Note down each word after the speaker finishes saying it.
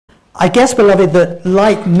I guess, beloved, that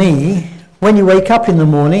like me, when you wake up in the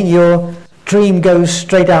morning, your dream goes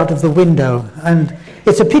straight out of the window. And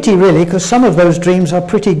it's a pity, really, because some of those dreams are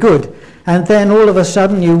pretty good. And then all of a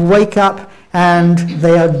sudden you wake up and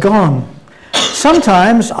they are gone.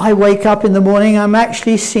 Sometimes I wake up in the morning, I'm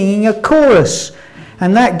actually singing a chorus.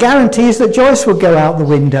 And that guarantees that Joyce will go out the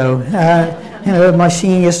window. My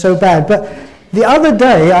singing is so bad. But the other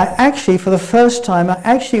day, for the first time, I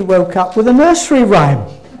actually woke up with a nursery rhyme.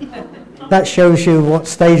 That shows you what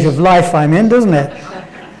stage of life I'm in, doesn't it?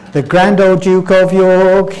 The grand old Duke of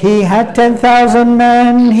York, he had 10,000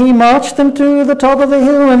 men. He marched them to the top of the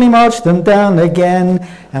hill and he marched them down again.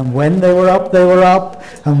 And when they were up, they were up.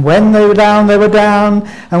 And when they were down, they were down.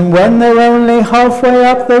 And when they were only halfway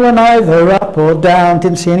up, they were neither up or down.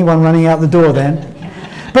 Didn't see anyone running out the door then.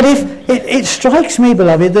 But it strikes me,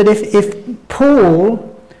 beloved, that if Paul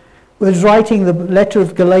was writing the letter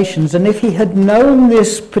of Galatians, and if he had known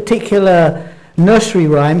this particular nursery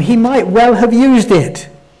rhyme, he might well have used it.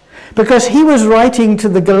 Because he was writing to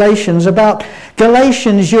the Galatians about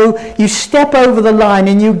Galatians, you step over the line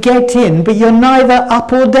and you get in, but you're neither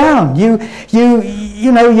up or down. You've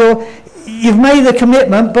made the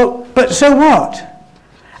commitment, but so what?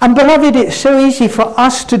 And beloved, it's so easy for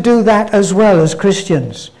us to do that as well as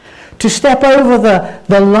Christians. To step over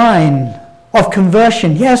the line of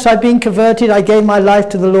conversion. Yes, I've been converted, I gave my life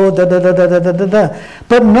to the Lord,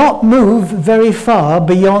 but not move very far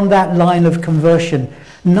beyond that line of conversion.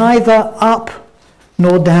 Neither up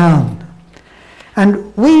nor down.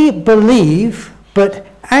 And we believe, but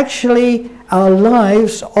actually our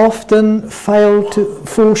lives often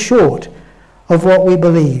fall short of what we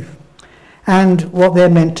believe and what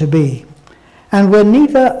they're meant to be. And we're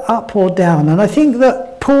neither up or down. And I think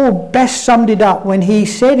that Paul best summed it up when he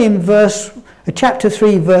said in chapter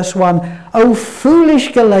 3, verse 1, "O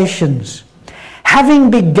foolish Galatians,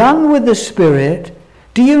 having begun with the Spirit,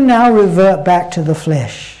 do you now revert back to the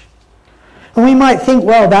flesh?" And we might think,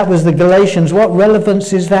 well, that was the Galatians. What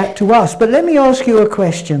relevance is that to us? But let me ask you a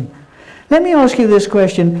question. Let me ask you this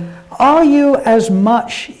question. Are you as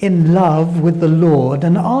much in love with the Lord,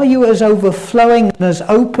 and are you as overflowing and as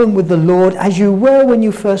open with the Lord as you were when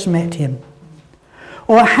you first met him?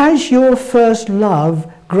 Or has your first love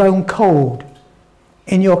grown cold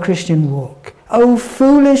in your Christian walk? Oh,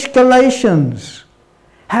 foolish Galatians,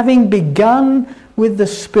 having begun with the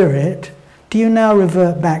Spirit, do you now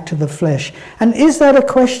revert back to the flesh? And is that a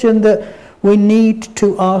question that we need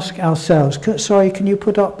to ask ourselves? Sorry, can you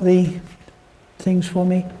put up the things for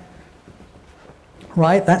me?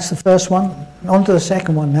 Right, that's the first one. On to the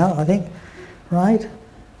second one now, I think. Right.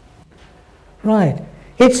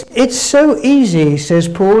 It's so easy, says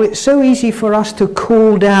Paul, it's so easy for us to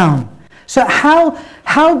cool down. So how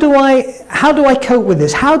do I cope with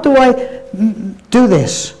this? How do I do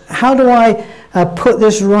this? How do I put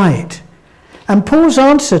this right? And Paul's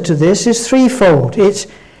answer to this is threefold.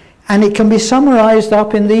 And it can be summarized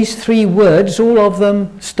up in these three words, all of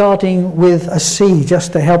them starting with a C,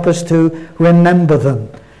 just to help us to remember them.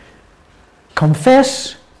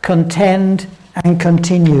 Confess, contend, and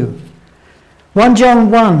continue. 1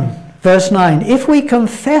 John 1, verse 9, if we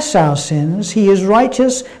confess our sins, he is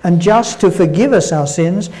righteous and just to forgive us our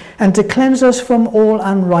sins and to cleanse us from all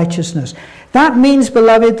unrighteousness. That means,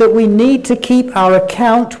 beloved, that we need to keep our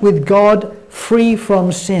account with God free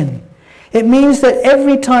from sin. It means that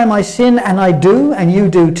every time I sin, and I do, and you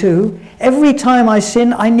do too, every time I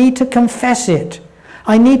sin, I need to confess it.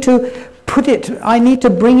 I need to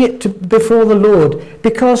bring it before the Lord.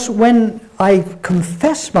 Because when I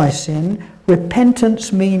confess my sin,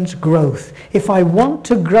 repentance means growth. If I want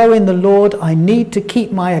to grow in the Lord, I need to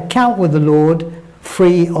keep my account with the Lord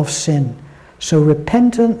free of sin. So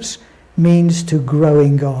repentance means to grow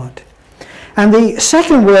in God. And the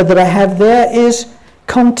second word that I have there is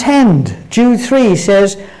contend. Jude 3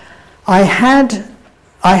 says, I had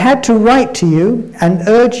to write to you and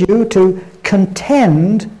urge you to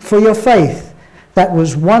contend for your faith that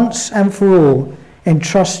was once and for all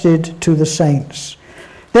entrusted to the saints.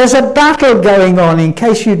 There's a battle going on, in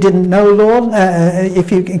case you didn't know, Lord.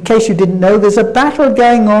 In case you didn't know, there's a battle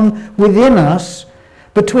going on within us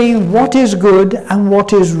between what is good and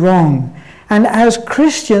what is wrong. And as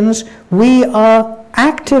Christians, we are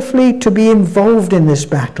actively to be involved in this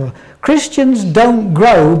battle. Christians don't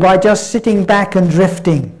grow by just sitting back and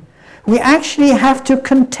drifting. We actually have to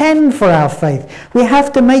contend for our faith. We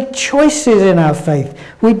have to make choices in our faith.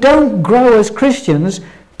 We don't grow as Christians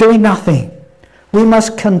doing nothing. We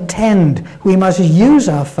must contend. We must use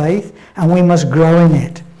our faith and we must grow in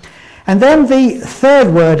it. And then the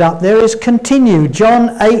third word up there is continue.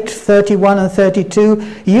 John 8:31 and 32.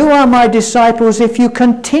 You are my disciples if you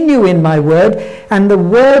continue in my word, and the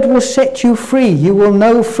word will set you free. You will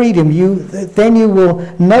know freedom. Then you will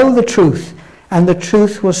know the truth, and the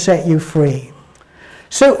truth will set you free.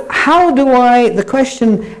 So how do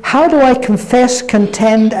I confess,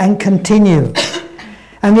 contend, and continue?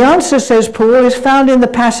 And the answer, says Paul, is found in the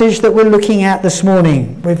passage that we're looking at this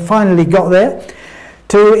morning. We've finally got there.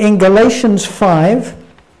 In Galatians 5,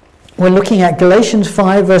 we're looking at Galatians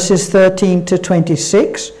 5 verses 13 to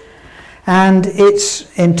 26, and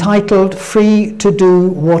it's entitled Free to Do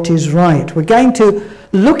What Is Right. We're going to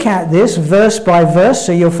look at this verse by verse,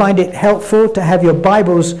 so you'll find it helpful to have your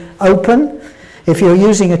Bibles open. If you're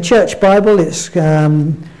using a church Bible, it's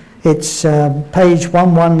page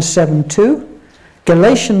 1172,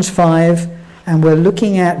 Galatians 5, and we're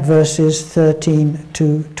looking at verses 13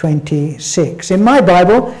 to 26. In my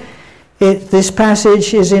Bible, this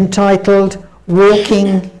passage is entitled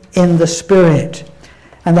Walking in the Spirit.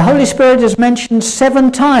 And the Holy Spirit is mentioned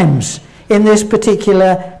 7 times in this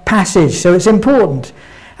particular passage, so it's important.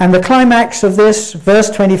 And the climax of this,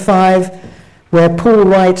 verse 25, where Paul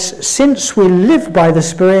writes, since we live by the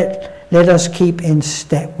Spirit, let us keep in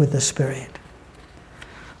step with the Spirit.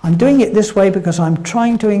 I'm doing it this way because I'm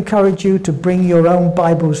trying to encourage you to bring your own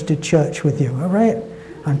Bibles to church with you, all right?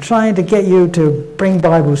 I'm trying to get you to bring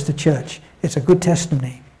Bibles to church. It's a good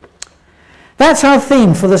testimony. That's our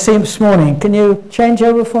theme for this morning. Can you change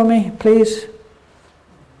over for me, please?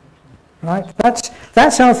 Right,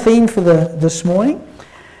 that's our theme for this morning.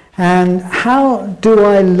 And how do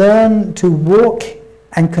I learn to walk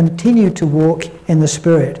and continue to walk in the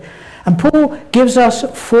Spirit? And Paul gives us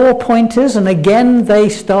 4 pointers, and again they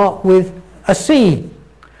start with a C.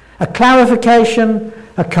 A clarification,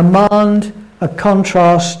 a command, a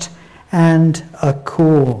contrast, and a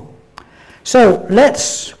call. So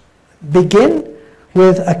let's begin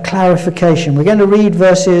with a clarification. We're going to read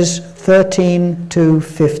verses 13 to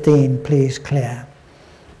 15, please, Claire.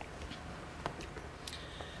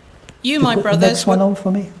 You, my brothers... The next one on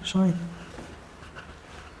for me, sorry.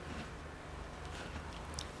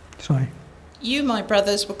 You, my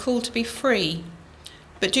brothers, were called to be free,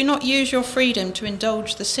 but do not use your freedom to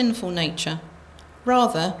indulge the sinful nature.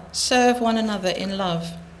 Rather, serve one another in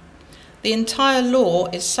love. The entire law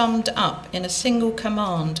is summed up in a single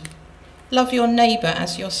command: love your neighbour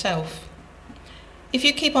as yourself. If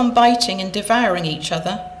you keep on biting and devouring each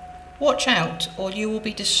other, watch out, or you will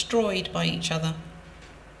be destroyed by each other.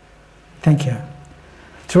 Thank you.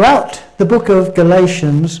 Throughout the book of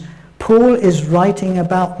Galatians, Paul is writing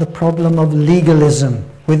about the problem of legalism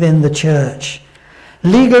within the church.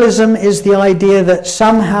 Legalism is the idea that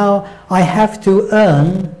somehow I have to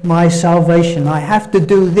earn my salvation. I have to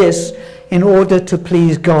do this in order to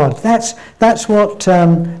please God. That's what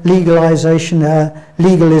legalism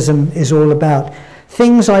is all about.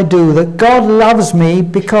 Things I do, that God loves me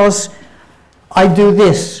because I do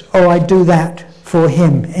this or I do that for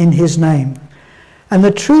him in his name. And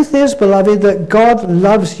the truth is, beloved, that God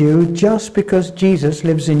loves you just because Jesus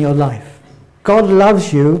lives in your life. God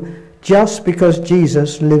loves you just because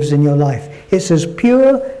Jesus lives in your life. It's as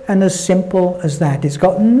pure and as simple as that. It's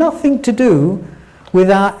got nothing to do with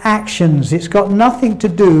our actions. It's got nothing to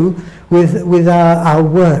do with our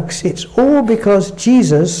works. It's all because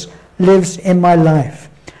Jesus lives in my life.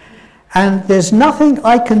 And there's nothing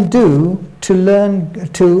I can do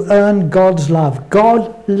to earn God's love.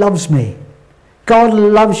 God loves me. God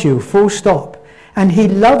loves you, full stop. And he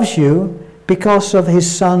loves you because of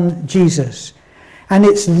his son, Jesus. And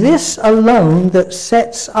it's this alone that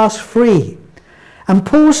sets us free. And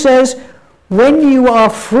Paul says, when you are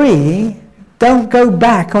free, don't go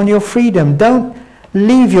back on your freedom. Don't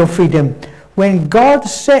leave your freedom. When God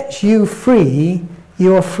sets you free,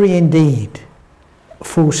 you are free indeed.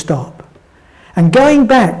 Full stop. And going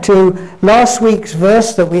back to last week's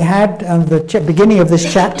verse that we had at the beginning of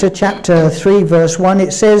this chapter, chapter 3, verse 1,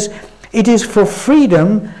 it says, it is for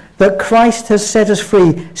freedom that Christ has set us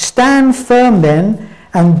free. Stand firm then,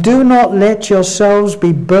 and do not let yourselves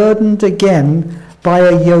be burdened again by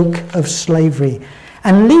a yoke of slavery.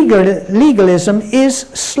 And legalism is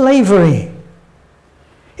slavery.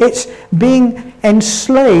 It's being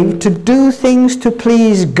enslaved to do things to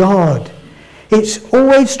please God. It's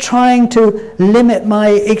always trying to limit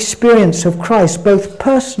my experience of Christ, both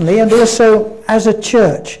personally and also as a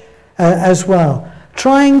church as well.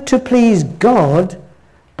 Trying to please God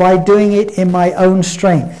by doing it in my own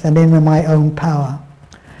strength and in my own power.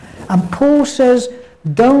 And Paul says,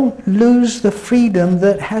 don't lose the freedom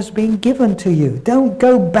that has been given to you. Don't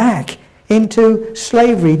go back into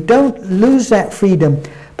slavery. Don't lose that freedom.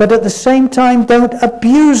 but at the same time don't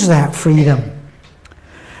abuse that freedom.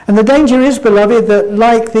 And the danger is, beloved, that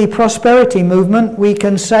like the prosperity movement, we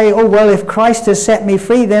can say, oh, well, if Christ has set me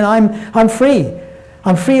free, then I'm free.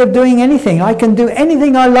 I'm free of doing anything. I can do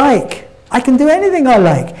anything I like. I can do anything I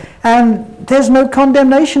like. And there's no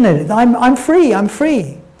condemnation in it. I'm free. I'm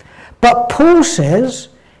free. But Paul says,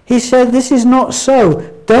 he said, this is not so.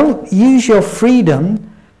 Don't use your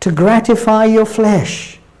freedom to gratify your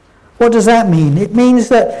flesh. What does that mean? It means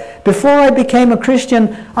that before I became a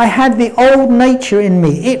Christian, I had the old nature in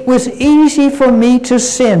me. It was easy for me to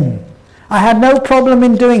sin. I had no problem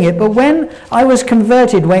in doing it. But when I was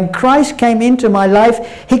converted, when Christ came into my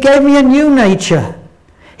life, he gave me a new nature.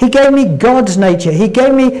 He gave me God's nature. He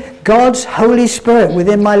gave me God's Holy Spirit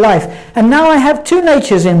within my life. And now I have two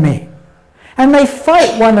natures in me. And they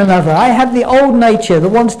fight one another. I have the old nature that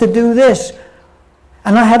wants to do this.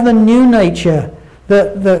 And I have the new nature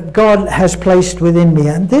that God has placed within me.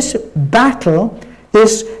 And this battle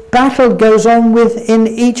goes on within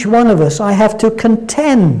each one of us. I have to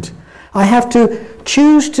contend. I have to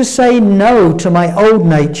choose to say no to my old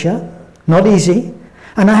nature. Not easy.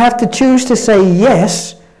 And I have to choose to say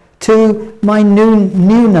yes to my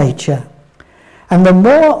new nature. And the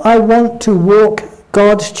more I want to walk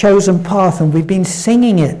God's chosen path, and we've been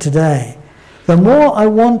singing it today, the more I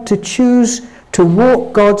want to choose to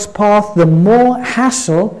walk God's path, the more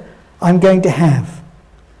hassle I'm going to have.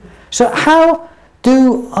 So how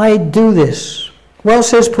do I do this? Well,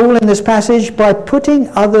 says Paul in this passage, by putting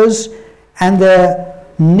others and their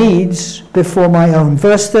needs before my own.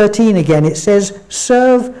 Verse 13 again, it says,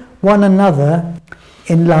 serve one another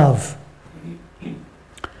in love.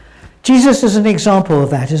 Jesus is an example of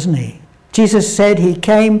that, isn't he? Jesus said he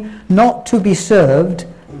came not to be served,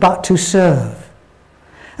 but to serve.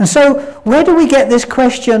 And so, where do we get this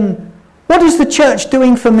question, what is the church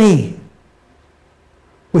doing for me?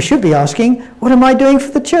 We should be asking, what am I doing for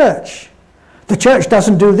the church? The church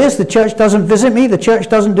doesn't do this, the church doesn't visit me, the church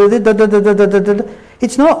doesn't do this, da, da, da, da, da, da, da.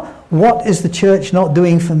 It's not, what is the church not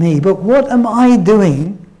doing for me, but what am I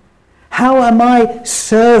doing? How am I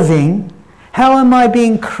serving? How am I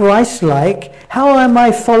being Christ-like? How am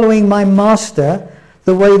I following my master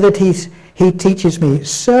the way that he teaches me?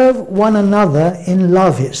 Serve one another in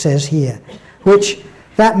love, it says here. Which,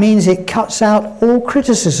 that means it cuts out all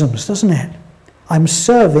criticisms, doesn't it? I'm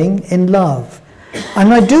serving in love.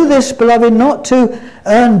 And I do this, beloved, not to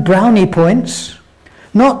earn brownie points.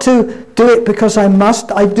 Not to do it because I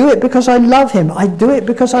must. I do it because I love him. I do it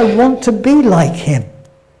because I want to be like him.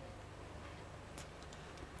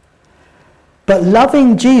 But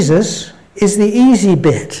loving Jesus is the easy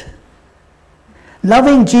bit.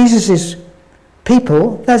 Loving Jesus'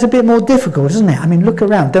 people, that's a bit more difficult, isn't it? I mean, look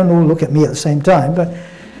around. Don't all look at me at the same time. But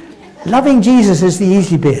loving Jesus is the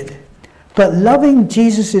easy bit. But loving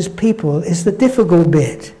Jesus' people is the difficult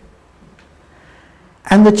bit.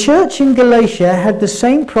 And the church in Galatia had the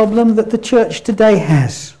same problem that the church today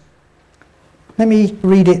has. Let me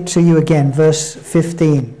read it to you again, verse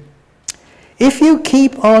 15. If you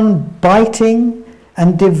keep on biting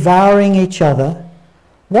and devouring each other,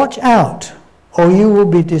 watch out, or you will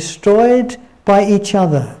be destroyed by each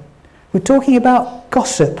other. We're talking about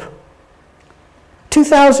gossip.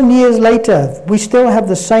 2,000 years later, we still have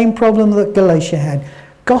the same problem that Galatia had.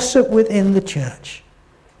 Gossip within the church.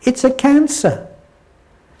 It's a cancer.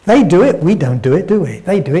 They do it, we don't do it, do we?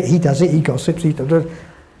 They do it, he does it, he gossips, he does it.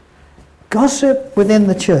 Gossip within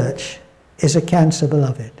the church is a cancer,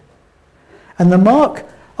 beloved. And the mark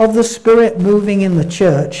of the Spirit moving in the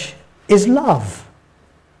church is love.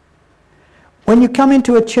 When you come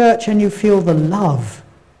into a church and you feel the love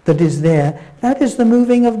that is there, that is the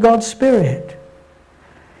moving of God's Spirit.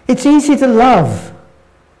 It's easy to love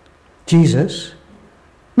Jesus.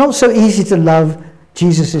 Not so easy to love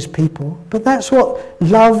Jesus' people, but that's what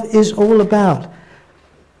love is all about.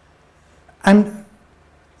 And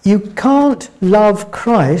you can't love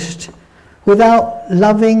Christ without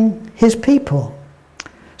loving his people.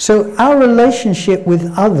 So our relationship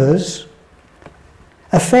with others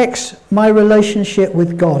affects my relationship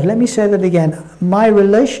with God. Let me say that again. My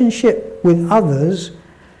relationship with others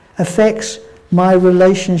affects my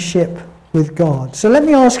relationship with God. So let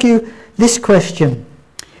me ask you this question.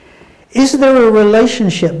 Is there a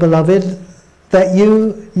relationship, beloved, that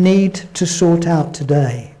you need to sort out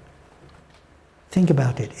today? Think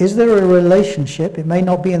about it. Is there a relationship? It may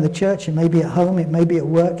not be in the church, it may be at home, it may be at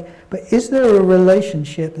work, but is there a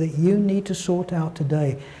relationship that you need to sort out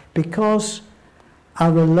today? Because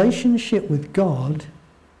our relationship with God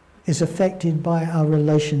is affected by our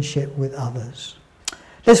relationship with others.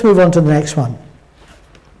 Let's move on to the next one.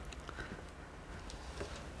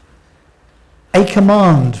 A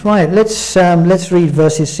command. Right, let's read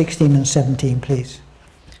verses 16 and 17, please.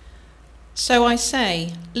 So I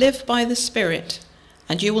say, live by the Spirit,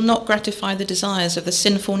 and you will not gratify the desires of the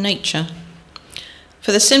sinful nature.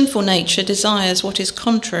 For the sinful nature desires what is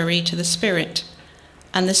contrary to the Spirit,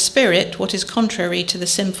 and the Spirit what is contrary to the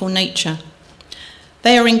sinful nature.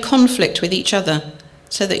 They are in conflict with each other,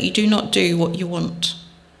 so that you do not do what you want.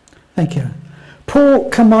 Thank you. Paul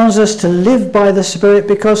commands us to live by the Spirit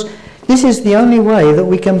because this is the only way that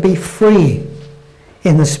we can be free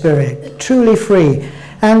in the Spirit, truly free.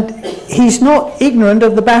 And he's not ignorant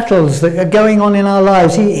of the battles that are going on in our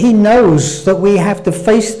lives. He knows that we have to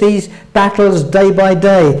face these battles day by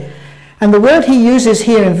day. And the word he uses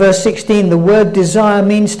here in verse 16, the word desire,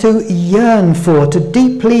 means to yearn for, to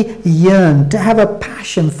deeply yearn, to have a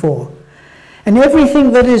passion for. And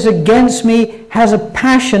everything that is against me has a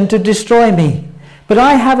passion to destroy me. But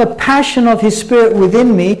I have a passion of his Spirit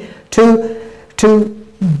within me to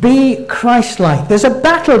be Christ-like. There's a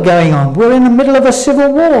battle going on. We're in the middle of a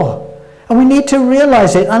civil war. And we need to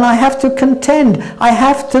realize it. And I have to contend. I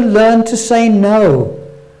have to learn to say no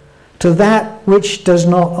to that which does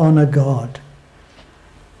not honor God.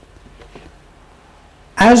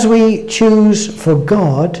 As we choose for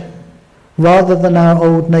God rather than our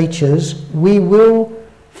old natures, we will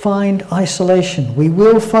find isolation. We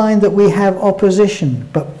will find that we have opposition.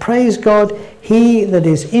 But praise God, he that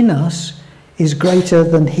is in us is greater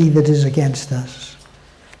than he that is against us.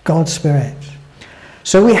 God's Spirit.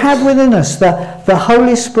 So we have within us the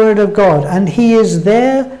Holy Spirit of God, and he is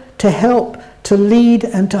there to help, to lead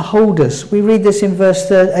and to hold us. We read this in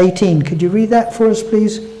verse 18. Could you read that for us,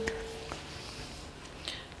 please?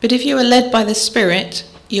 But if you are led by the Spirit,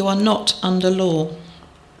 you are not under law.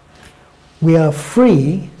 We are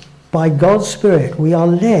free by God's Spirit. We are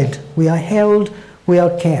led, we are held, we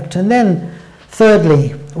are kept. And then,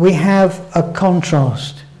 thirdly, we have a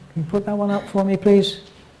contrast. Can you put that one up for me, please?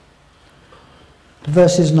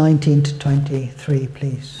 Verses 19 to 23,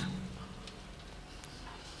 please.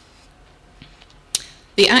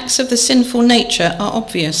 The acts of the sinful nature are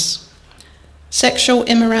obvious: sexual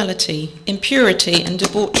immorality, impurity and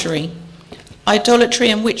debauchery, idolatry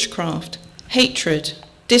and witchcraft, hatred,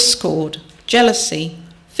 discord, jealousy,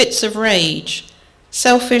 fits of rage,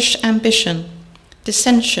 selfish ambition,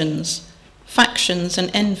 dissensions, factions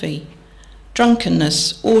and envy,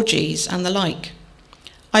 drunkenness, orgies and the like.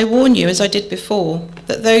 I warn you, as I did before,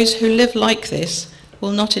 that those who live like this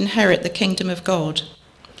will not inherit the kingdom of God.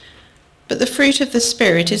 But the fruit of the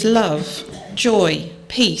Spirit is love, joy,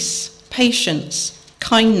 peace, patience,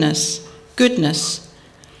 kindness, goodness,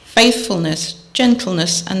 faithfulness,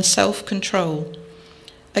 gentleness and self-control.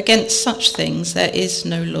 Against such things there is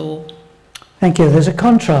no law. Thank you. There's a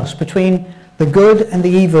contrast between the good and the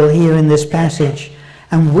evil here in this passage.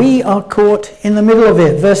 And we are caught in the middle of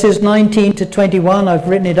it. Verses 19 to 21, I've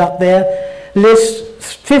written it up there, lists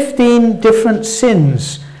 15 different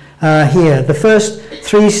sins here. The first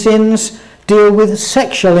 3 sins deal with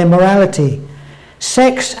sexual immorality.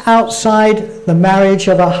 Sex outside the marriage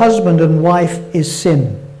of a husband and wife is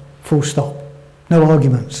sin. Full stop. No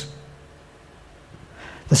arguments.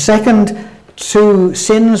 The second 2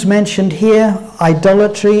 sins mentioned here,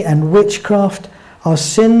 idolatry and witchcraft, are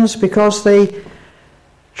sins because they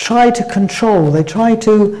try to control, they try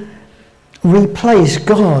to replace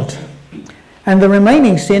God. And the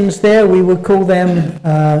remaining sins there, we would call them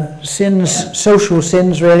sins, social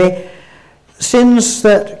sins really, sins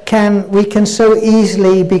that we can so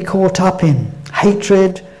easily be caught up in.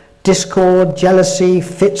 Hatred, discord, jealousy,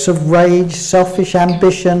 fits of rage, selfish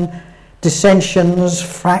ambition, dissensions,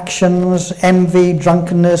 fractions, envy,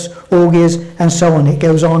 drunkenness, orgies, and so on. It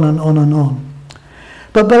goes on and on and on.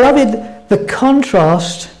 But beloved, the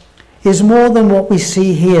contrast is more than what we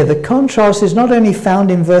see here. The contrast is not only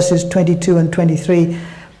found in verses 22 and 23,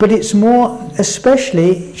 but it's more,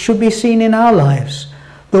 especially, should be seen in our lives.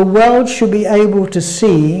 The world should be able to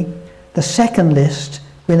see the second list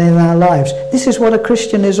within our lives. This is what a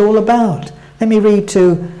Christian is all about. Let me read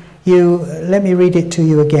it to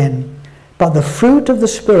you again. But the fruit of the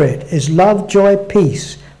Spirit is love, joy,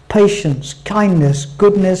 peace, patience, kindness,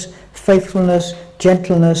 goodness, faithfulness,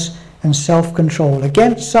 gentleness, and self-control.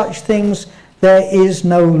 Against such things there is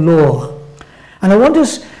no law. And I want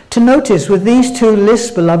us to notice with these 2 lists,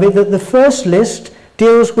 beloved, that the first list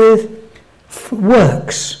deals with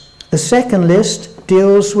works. The second list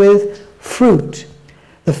deals with fruit.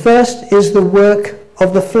 The first is the work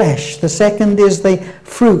of the flesh. The second is the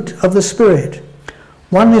fruit of the Spirit.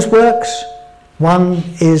 One is works, one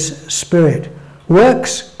is Spirit.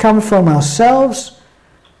 Works come from ourselves.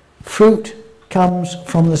 Fruit comes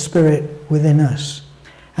from the Spirit within us.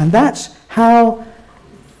 And that's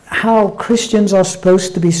how Christians are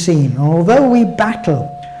supposed to be seen. Although we battle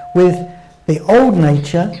with the old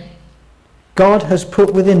nature, God has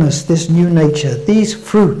put within us this new nature, these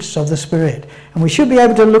fruits of the Spirit. And we should be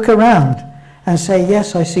able to look around and say,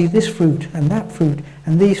 yes, I see this fruit and that fruit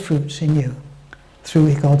and these fruits in you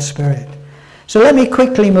through God's Spirit. So let me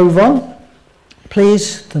quickly move on.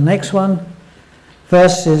 Please, the next one,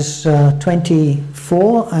 verses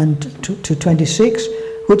 24 and to 26,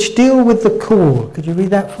 which deal with the call. Could you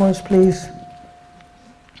read that for us, please?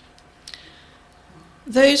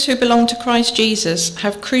 Those who belong to Christ Jesus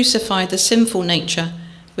have crucified the sinful nature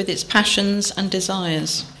with its passions and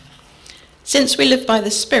desires. Since we live by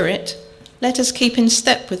the Spirit, let us keep in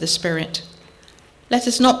step with the Spirit. Let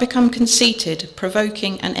us not become conceited,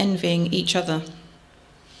 provoking and envying each other.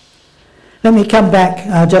 Let me come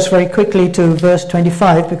back just very quickly to verse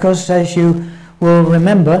 25, because as you will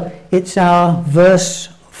remember, it's our verse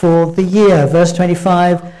for the year. Verse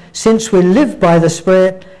 25, since we live by the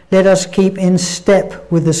Spirit, let us keep in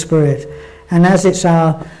step with the Spirit. And as it's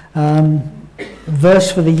our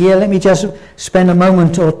verse for the year, let me just spend a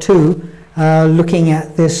moment or two looking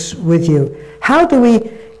at this with you. How do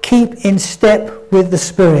we keep in step with the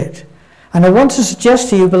Spirit? And I want to suggest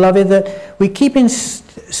to you, beloved, that we keep in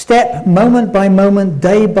step moment by moment,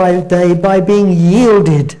 day by day, by being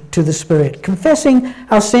yielded to the Spirit. Confessing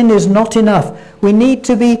our sin is not enough. We need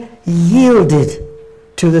to be yielded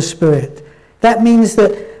to the Spirit. That means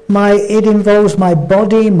that it involves my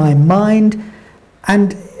body, my mind,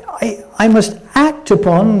 and I must act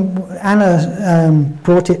upon, Anna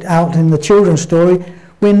brought it out in the children's story,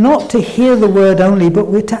 we're not to hear the word only, but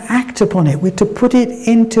we're to act upon it. We're to put it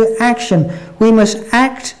into action. We must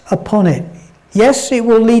act upon it. Yes, it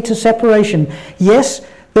will lead to separation. Yes,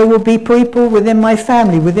 there will be people within my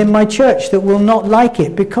family, within my church that will not like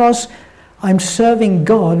it because I'm serving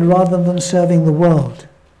God rather than serving the world.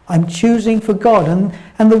 I'm choosing for God,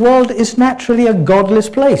 and the world is naturally a godless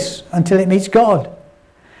place until it meets God.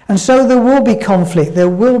 And so there will be conflict, there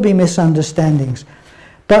will be misunderstandings.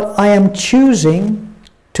 But I am choosing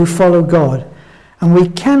to follow God. And we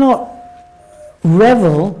cannot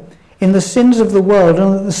revel in the sins of the world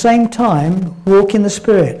and at the same time walk in the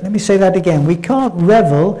Spirit. Let me say that again. We can't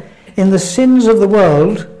revel in the sins of the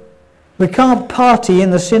world, we can't party in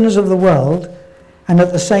the sins of the world, and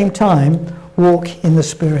at the same time walk in the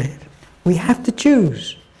Spirit. We have to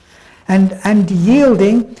choose. And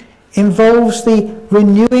yielding involves the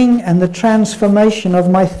renewing and the transformation of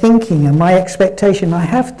my thinking and my expectation. I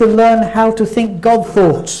have to learn how to think God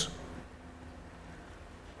thoughts.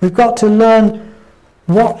 We've got to learn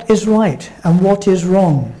what is right and what is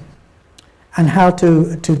wrong and how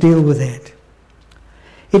to deal with it.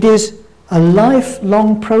 It is a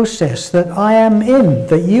lifelong process that I am in,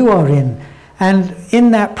 that you are in, and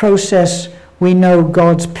in that process we know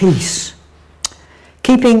God's peace.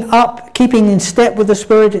 Keeping in step with the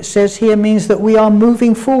Spirit, it says here, means that we are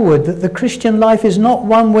moving forward, that the Christian life is not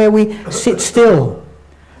one where we sit still,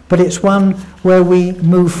 but it's one where we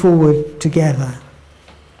move forward together.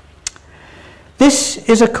 This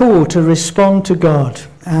is a call to respond to God,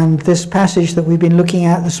 and this passage that we've been looking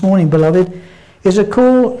at this morning, beloved, is a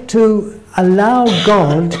call to allow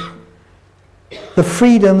God the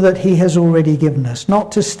freedom that He has already given us,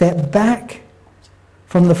 not to step back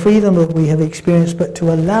from the freedom that we have experienced, but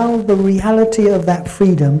to allow the reality of that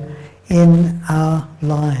freedom in our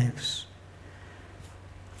lives.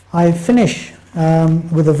 I finish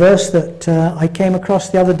with a verse that I came across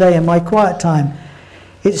the other day in my quiet time.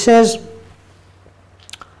 It says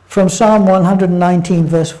from Psalm 119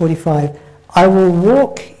 verse 45, I will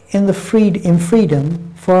walk in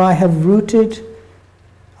freedom, for I have rooted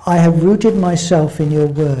myself in your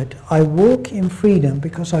word. I walk in freedom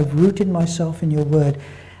because I've rooted myself in your word.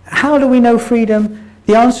 How do we know freedom?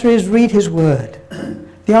 The answer is read his word.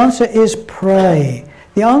 The answer is pray.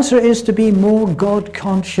 The answer is to be more God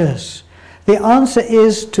conscious. The answer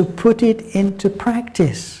is to put it into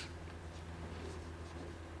practice.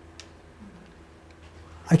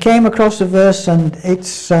 I came across a verse, and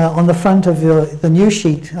it's on the front of the news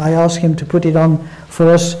sheet. I asked him to put it on for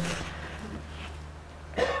us.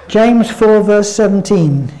 James 4 verse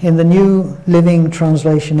 17 in the New Living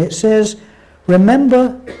Translation. It says,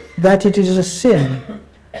 remember that it is a sin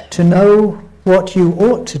to know what you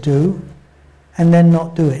ought to do and then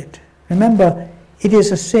not do it. Remember, it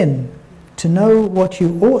is a sin to know what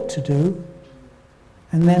you ought to do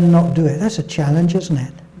and then not do it. That's a challenge, isn't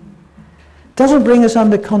it? It doesn't bring us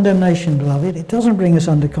under condemnation, beloved. It doesn't bring us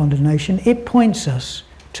under condemnation. It points us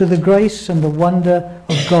to the grace and the wonder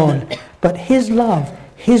of God. But His love,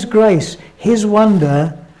 His grace, His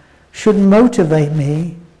wonder should motivate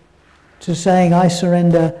me to saying, I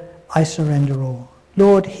surrender all.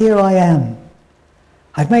 Lord, here I am.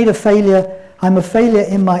 I've made a failure. I'm a failure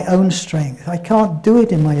in my own strength. I can't do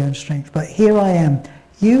it in my own strength, but here I am.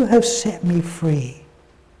 You have set me free.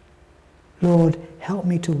 Lord, help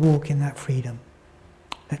me to walk in that freedom.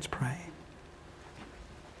 Let's pray.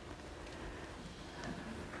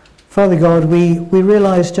 Father God, we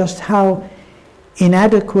realize just how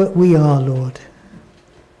inadequate we are, Lord.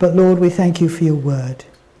 But Lord, we thank you for your word.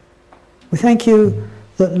 We thank you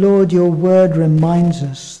that, Lord, your word reminds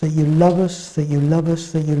us that you love us, that you love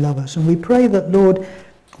us, that you love us. And we pray that, Lord,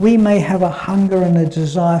 we may have a hunger and a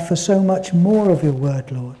desire for so much more of your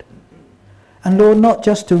word, Lord. And Lord, not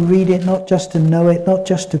just to read it, not just to know it, not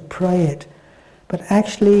just to pray it, but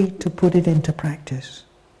actually to put it into practice.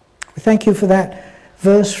 We thank you for that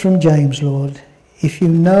verse from James, Lord. If you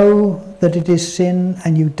know that it is sin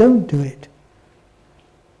and you don't do it,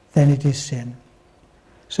 then it is sin.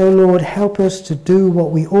 So, Lord, help us to do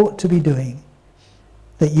what we ought to be doing,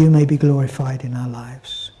 that you may be glorified in our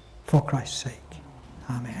lives. For Christ's sake.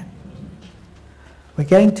 Amen. We're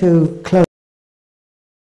going to close.